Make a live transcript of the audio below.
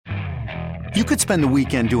You could spend the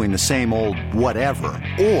weekend doing the same old whatever,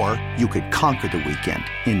 or you could conquer the weekend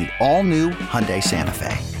in the all-new Hyundai Santa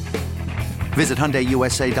Fe. Visit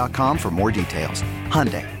HyundaiUSA.com for more details.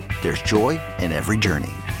 Hyundai, there's joy in every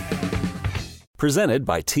journey. Presented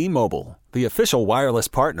by T-Mobile, the official wireless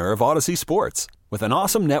partner of Odyssey Sports. With an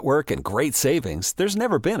awesome network and great savings, there's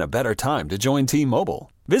never been a better time to join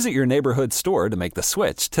T-Mobile. Visit your neighborhood store to make the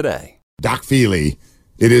switch today. Doc Feeley,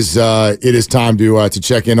 it is time to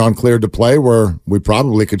check in on Cleared to Play, where we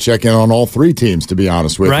probably could check in on all three teams, to be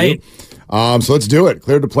honest with you. So let's do it.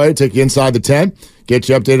 Cleared to Play, take you inside the tent, get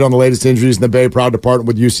you updated on the latest injuries in the Bay. Proud to partner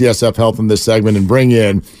with UCSF Health in this segment and bring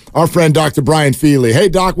in our friend Dr. Brian Feeley. Hey,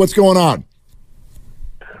 Doc, what's going on?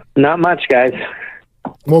 Not much, guys.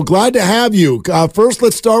 Well, glad to have you. First,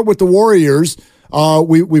 let's start with the Warriors.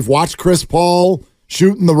 We've watched Chris Paul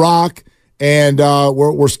shooting the rock, and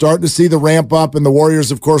we're starting to see the ramp up, and the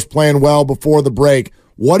Warriors, of course, playing well before the break.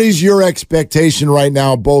 What is your expectation right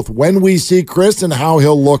now, both when we see Chris and how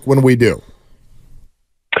he'll look when we do?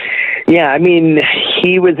 Yeah, I mean,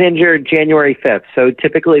 he was injured January 5th, so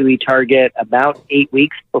typically we target about 8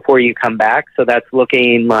 weeks before you come back, so that's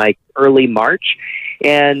looking like early March.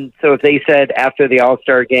 And so if they said after the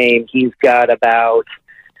All-Star game he's got about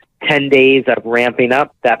 10 days of ramping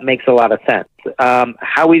up, that makes a lot of sense.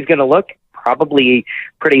 How he's going to look, probably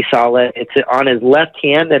pretty solid. It's on his left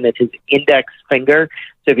hand and it's his index finger.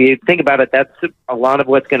 So if you think about it, that's a lot of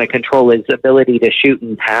what's going to control his ability to shoot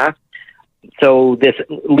and pass. So this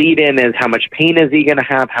lead-in is how much pain is he going to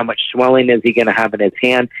have, how much swelling is he going to have in his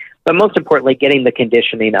hand, but most importantly, getting the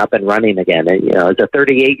conditioning up and running again. And, you know, as a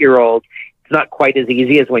 38-year-old, it's not quite as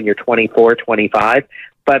easy as when you're 24, 25,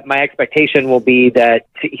 but my expectation will be that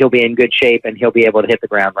he'll be in good shape and he'll be able to hit the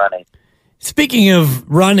ground running. Speaking of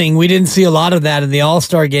running, we didn't see a lot of that in the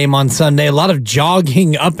All-Star game on Sunday, a lot of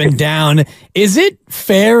jogging up and down. Is it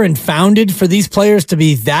fair and founded for these players to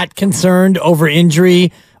be that concerned over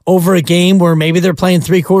injury over a game where maybe they're playing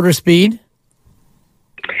three-quarter speed?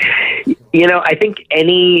 You know, I think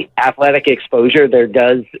any athletic exposure there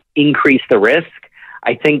does increase the risk.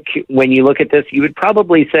 I think when you look at this, you would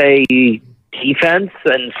probably say defense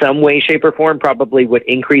in some way, shape, or form probably would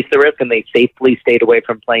increase the risk, and they safely stayed away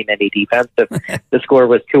from playing any defense if the score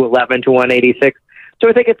was 211 to 186. So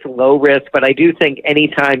I think it's low risk, but I do think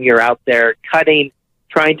anytime you're out there cutting,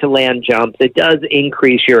 trying to land jumps, it does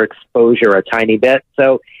increase your exposure a tiny bit.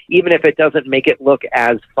 So even if it doesn't make it look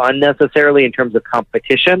as fun necessarily in terms of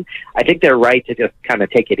competition, I think they're right to just kind of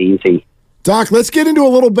take it easy. Doc, let's get into a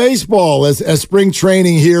little baseball as spring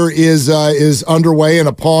training here is underway and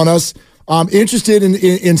upon us. I'm interested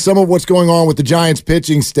in some of what's going on with the Giants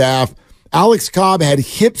pitching staff. Alex Cobb had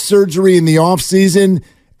hip surgery in the offseason,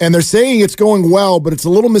 and they're saying it's going well, but it's a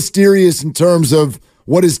little mysterious in terms of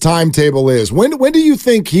what his timetable is. When do you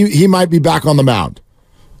think he might be back on the mound?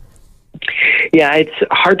 Yeah, it's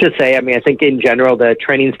hard to say. I mean, I think in general the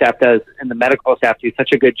training staff does and the medical staff do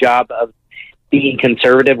such a good job of being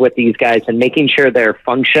conservative with these guys and making sure their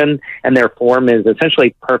function and their form is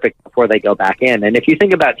essentially perfect before they go back in. And if you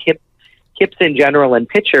think about hips in general and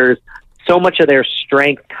pitchers, so much of their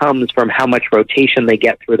strength comes from how much rotation they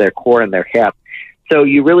get through their core and their hip. So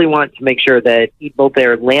you really want to make sure that both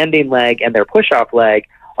their landing leg and their push-off leg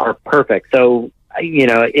are perfect. So, you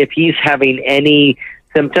know, if he's having any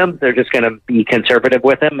symptoms, they're just going to be conservative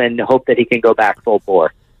with him and hope that he can go back full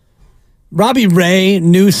bore. Robbie Ray,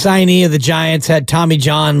 new signee of the Giants, had Tommy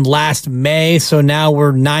John last May, so now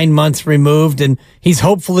we're 9 months removed, and he's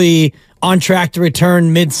hopefully on track to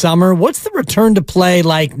return midsummer. What's the return to play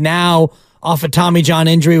like now off a Tommy John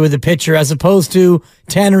injury with a pitcher as opposed to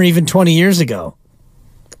 10 or even 20 years ago?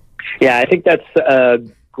 Yeah, I think that's a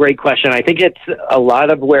great question. I think it's a lot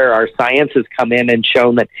of where our science has come in and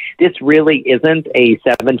shown that this really isn't a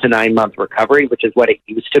 7 to 9 month recovery, which is what it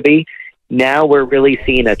used to be. Now we're really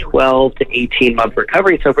seeing a 12 to 18 month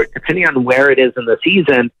recovery. So depending on where it is in the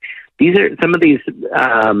season, some of these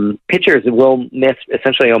pitchers will miss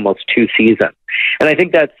essentially almost 2 seasons. And I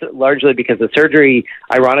think that's largely because the surgery,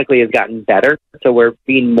 ironically, has gotten better. So we're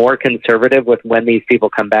being more conservative with when these people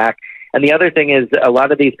come back. And the other thing is a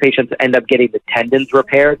lot of these patients end up getting the tendons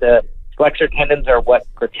repaired. The flexor tendons are what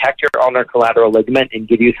protect your ulnar collateral ligament and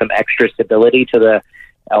give you some extra stability to the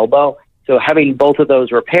elbow. So having both of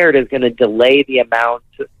those repaired is going to delay the amount,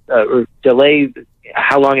 or delay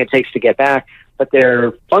how long it takes to get back. But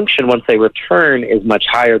their function once they return is much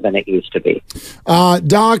higher than it used to be.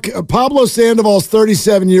 Doc, Pablo Sandoval's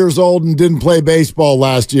 37 years old and didn't play baseball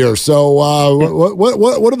last year. So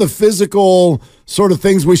what are the physical sort of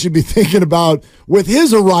things we should be thinking about with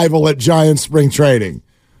his arrival at Giants spring training?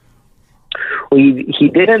 He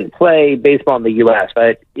didn't play baseball in the U.S.,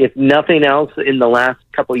 but if nothing else, in the last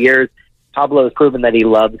couple of years, Pablo has proven that he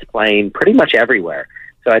loves playing pretty much everywhere.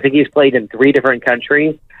 So I think he's played in 3 different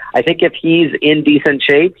countries. I think if he's in decent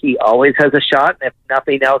shape, he always has a shot. And if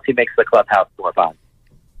nothing else, he makes the clubhouse more fun.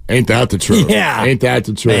 Ain't that the truth? Yeah. Ain't that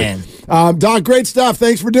the truth? Man. Doc, great stuff.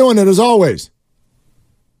 Thanks for doing it, as always.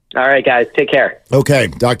 All right, guys. Take care. Okay,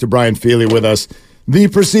 Dr. Brian Feeley with us. The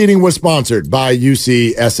proceeding was sponsored by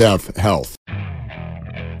UCSF Health.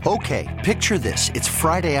 Okay, picture this. It's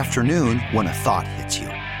Friday afternoon when a thought hits you.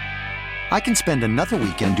 I can spend another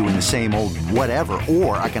weekend doing the same old whatever,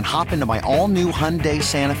 or I can hop into my all-new Hyundai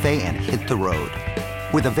Santa Fe and hit the road.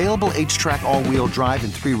 With available H-Track all-wheel drive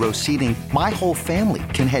and 3-row seating, my whole family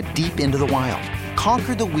can head deep into the wild.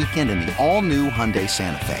 Conquer the weekend in the all-new Hyundai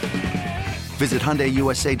Santa Fe. Visit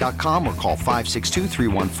HyundaiUSA.com or call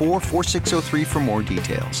 562-314-4603 for more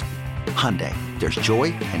details. Hyundai, there's joy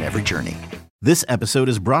in every journey. This episode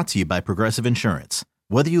is brought to you by Progressive Insurance.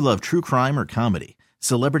 Whether you love true crime or comedy,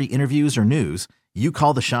 celebrity interviews or news, you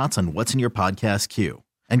call the shots on what's in your podcast queue.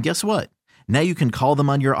 And guess what? Now you can call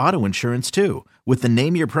them on your auto insurance too with the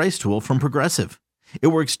Name Your Price tool from Progressive. It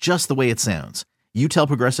works just the way it sounds. You tell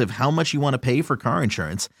Progressive how much you want to pay for car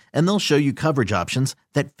insurance, and they'll show you coverage options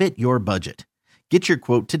that fit your budget. Get your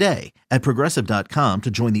quote today at Progressive.com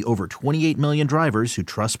to join the over 28 million drivers who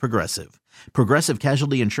trust Progressive. Progressive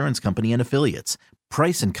Casualty Insurance Company and Affiliates.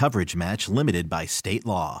 Price and coverage match limited by state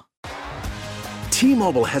law.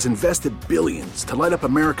 T-Mobile has invested billions to light up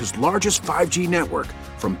America's largest 5G network,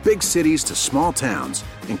 from big cities to small towns,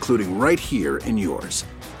 including right here in yours.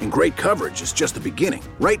 And great coverage is just the beginning.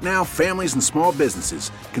 Right now, families and small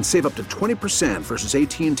businesses can save up to 20% versus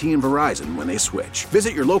AT&T and Verizon when they switch.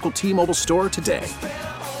 Visit your local T-Mobile store today.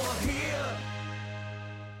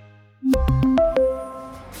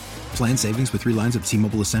 Plan savings with 3 lines of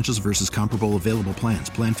T-Mobile Essentials versus comparable available plans.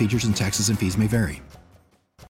 Plan features and taxes and fees may vary.